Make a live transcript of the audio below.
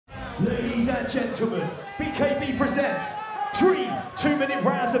Ladies and gentlemen, BKB presents 3 2-minute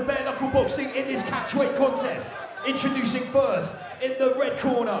rounds of bare knuckle boxing in this catchweight contest. Introducing first, in the red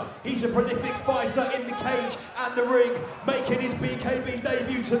corner, he's a prolific fighter in the cage and the ring, making his BKB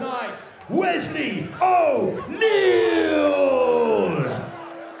debut tonight, Wesley O'Neal!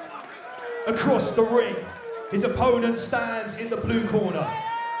 Across the ring, his opponent stands in the blue corner,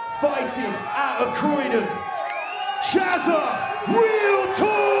 fighting out of Croydon, Chaz, Real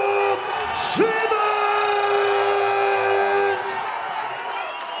Talk Symonds!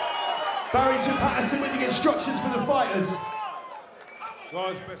 Barrington Patterson with the instructions for the fighters.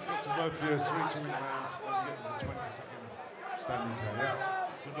 Guys, best luck to both of you. 3 2-minute rounds. Don't forget there's a 20-second standing count. Yeah.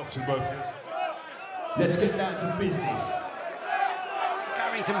 Good luck to both of you. Let's get down to business.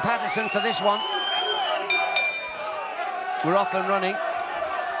 Barrington Patterson for this one. We're off and running.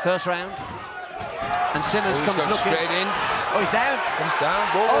 First round. And Symonds comes looking straight in. Oh, he's down. He's down.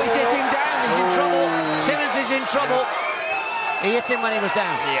 Whoa, Oh, he's hit him down. He's in trouble. Oh. Symonds is in trouble. He hit him when he was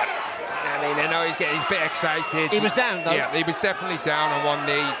down. Yeah. I mean, I know he's a bit excited. He was down, though. Yeah, he was definitely down on one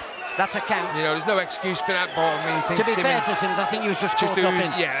knee. That's a count. You know, there's no excuse for that, but I mean, to be fair to Symonds, I think he was just caught up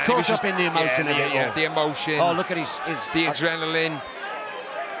in the emotion of it all. The emotion. Oh, look at the adrenaline.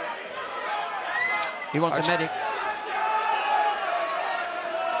 He wants a medic.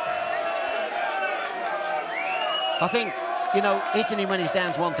 I think, you know, hitting him when he's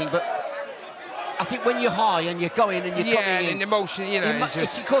down's one thing, but I think when you're high and you're going and you're coming in, emotion, you know,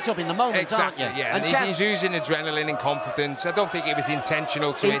 it's you're caught up in the moment, exactly, aren't you? Yeah, and he's using adrenaline and confidence. I don't think it was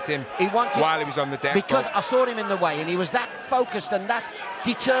intentional to hit him while he was on the deck. Because I saw him in the way, and he was that focused and that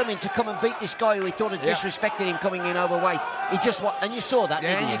determined to come and beat this guy who he thought had disrespected him coming in overweight. He just and you saw that.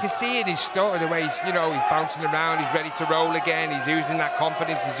 Yeah, you can see it. He's starting the way he's, you know, he's bouncing around. He's ready to roll again. He's using that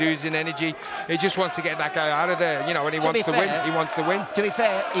confidence. He's using energy. He just wants to get that guy out of there, you know, and he wants to win. He wants to win. To be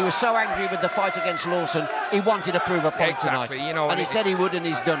fair, he was so angry with the fight against Lawson. He wanted to prove a point tonight. You know, and he said he would, and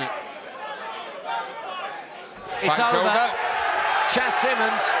he's done it. It's over. Chaz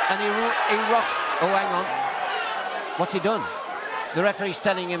Symonds, and he rocks. Oh, hang on. What's he done? The referee's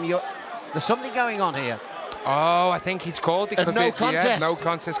telling him there's something going on here. Oh, I think he's called it because no contest. Yeah, no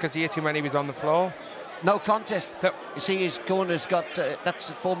contest because he hit him when he was on the floor. No contest. No. You see his corner's got that's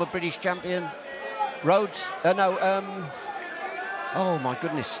the former British champion Rhodes. Oh my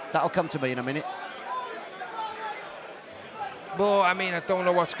goodness, that'll come to me in a minute. Well, I mean, I don't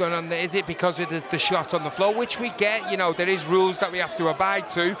know what's going on there. Is it because of the shot on the floor, which we get? You know, there is rules that we have to abide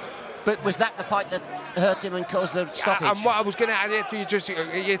to. But was that the fight that hurt him and caused the stoppage? And what I was going to add,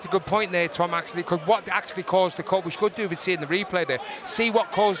 it's a good point there, Tom, actually, because what actually caused the cut, we should do with seeing the replay there. See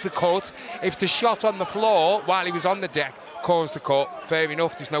what caused the cut. If the shot on the floor while he was on the deck caused the cut, fair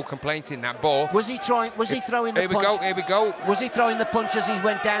enough, there's no complaint in that. But was he throwing the punch? Here we go. Was he throwing the punch as he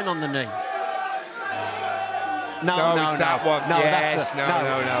went down on the knee? No, it's that one. No, yes,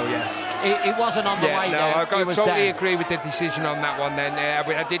 yes. It wasn't on the way down. I totally agree with the decision on that one. Then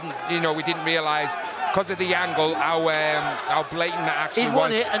I didn't, we didn't realise because of the angle how blatant that actually was. He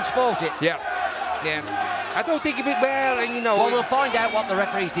won it and spoilt it. Yeah. I don't think it was well, Well, we'll find out what the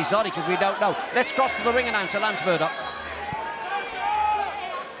referees decided because we don't know. Let's cross to the ring announcer, Lance Murdoch.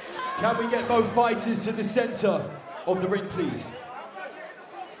 Can we get both fighters to the centre of the ring, please?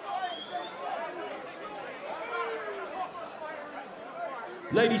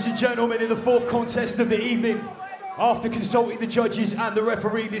 Ladies and gentlemen, in the 4th contest of the evening, after consulting the judges and the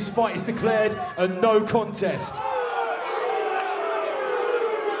referee, this fight is declared a no contest.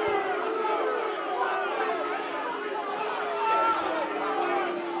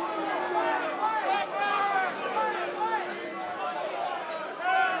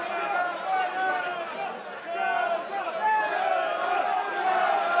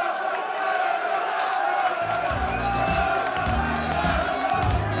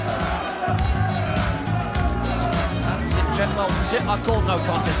 I called no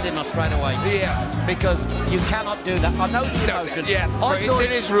contest, didn't I, straight away? Yeah. Because you cannot do that. I know the emotion. Yeah,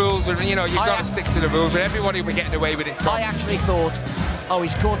 there is rules, and you've got to stick to the rules, and everybody will be getting away with it. Tom. I actually thought, oh,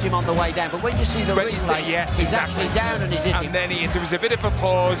 he's caught him on the way down, but when you see the replay, he's actually down and he's hit him. And then there was a bit of a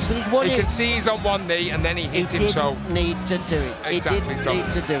pause. You can see he's on one knee, and then he hit him. He didn't need to do it. Exactly, he didn't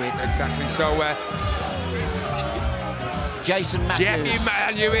need to do it. Exactly. So. Jason Matthews. Jeff,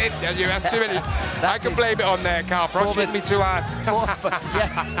 I knew it. That's too many. I can blame it on there, Carl. Frost hit me too hard.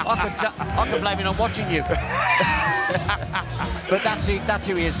 I can blame it on watching you. But that's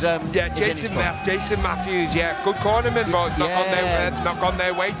who he is. Jason Matthews. Yeah, good cornerman, but not gone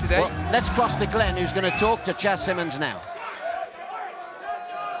their way today. Well, let's cross to Glenn, who's going to talk to Chaz Symonds now.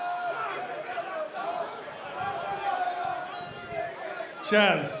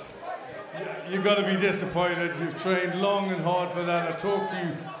 Chaz, You've got to be disappointed. You've trained long and hard for that. I talked to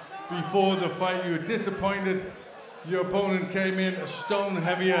you before the fight. You were disappointed. Your opponent came in a stone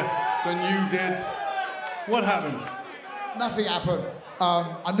heavier than you did. What happened? Nothing happened.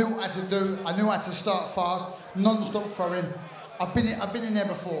 I knew what I had to do. I knew I had to start fast, non-stop throwing. I've been in there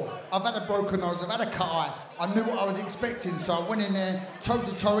before. I've had a broken nose, I've had a cut eye. I knew what I was expecting, so I went in there toe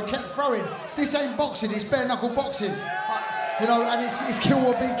to toe and kept throwing. This ain't boxing, it's bare knuckle boxing. You know, and it's kill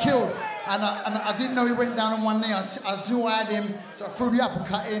or be killed. And I didn't know he went down on one knee. I knew I had him, so I threw the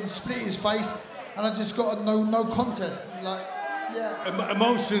uppercut in, split his face, and I just got a no contest. Like, yeah.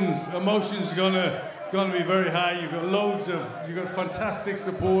 Emotions gonna be very high. You've got fantastic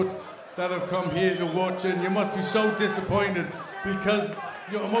support that have come here to watch, and you must be so disappointed because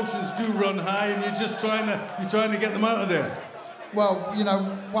your emotions do run high, and you're trying to get them out of there. Well, you know,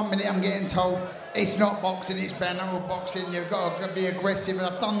 1 minute I'm getting told it's not boxing, it's bare knuckle boxing. You've got to be aggressive, and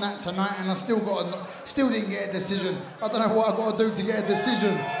I've done that tonight, and I still didn't get a decision. I don't know what I've got to do to get a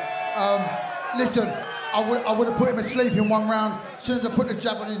decision. Listen, I would have put him asleep in one round. As soon as I put the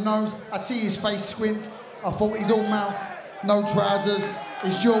jab on his nose, I see his face squint. I thought he's all mouth, no trousers.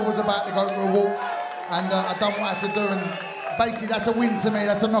 His jaw was about to go for a walk, and I done what I had to do. And basically, that's a win to me.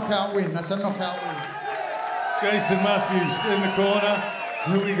 That's a knockout win. That's a knockout win. Jason Matthews in the corner.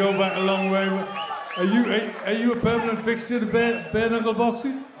 We go back a long way. Are you a permanent fixture to bare knuckle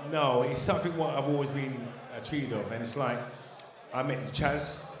boxing? No, it's something what I've always been treated of, and it's like I met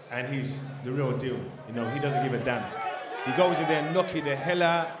Chaz, and he's the real deal. You know, he doesn't give a damn. He goes in there, knocking the hell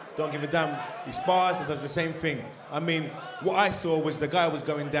out, don't give a damn. He spars and does the same thing. I mean, what I saw was the guy was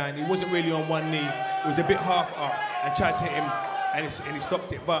going down. He wasn't really on one knee. It was a bit half up, and Chaz hit him, and he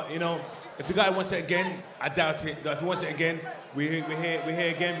stopped it. But you know, if the guy wants it again, I doubt it. But if he wants it again, we're here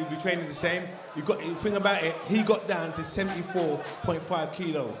again. We'll be training the same. The thing about it, he got down to 74.5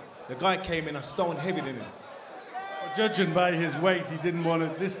 kilos. The guy came in a stone heavier than him. Well, judging by his weight, he didn't want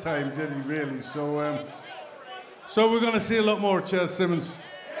it this time, did he? Really? So we're going to see a lot more of Chaz Symonds.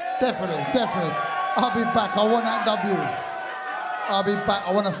 Definitely. I'll be back. I want that W. I'll be back.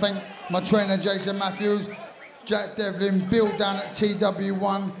 I want to thank my trainer, Jason Matthews, Jack Devlin, Bill down at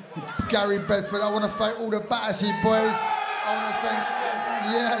TW1, Gary Bedford. I want to thank all the Battersea boys. I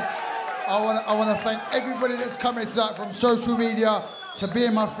want to thank everybody that's coming tonight, from social media to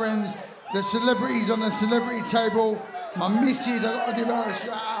being my friends, the celebrities on the celebrity table, my missus, I've got to give her a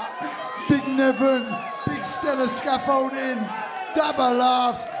shout out. Big Nevin, Big Stella Scaffolding, Dabba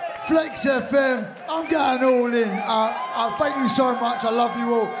Laughs, Flex FM. I'm going all in. Thank you so much. I love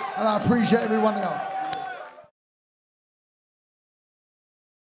you all, and I appreciate every one of you.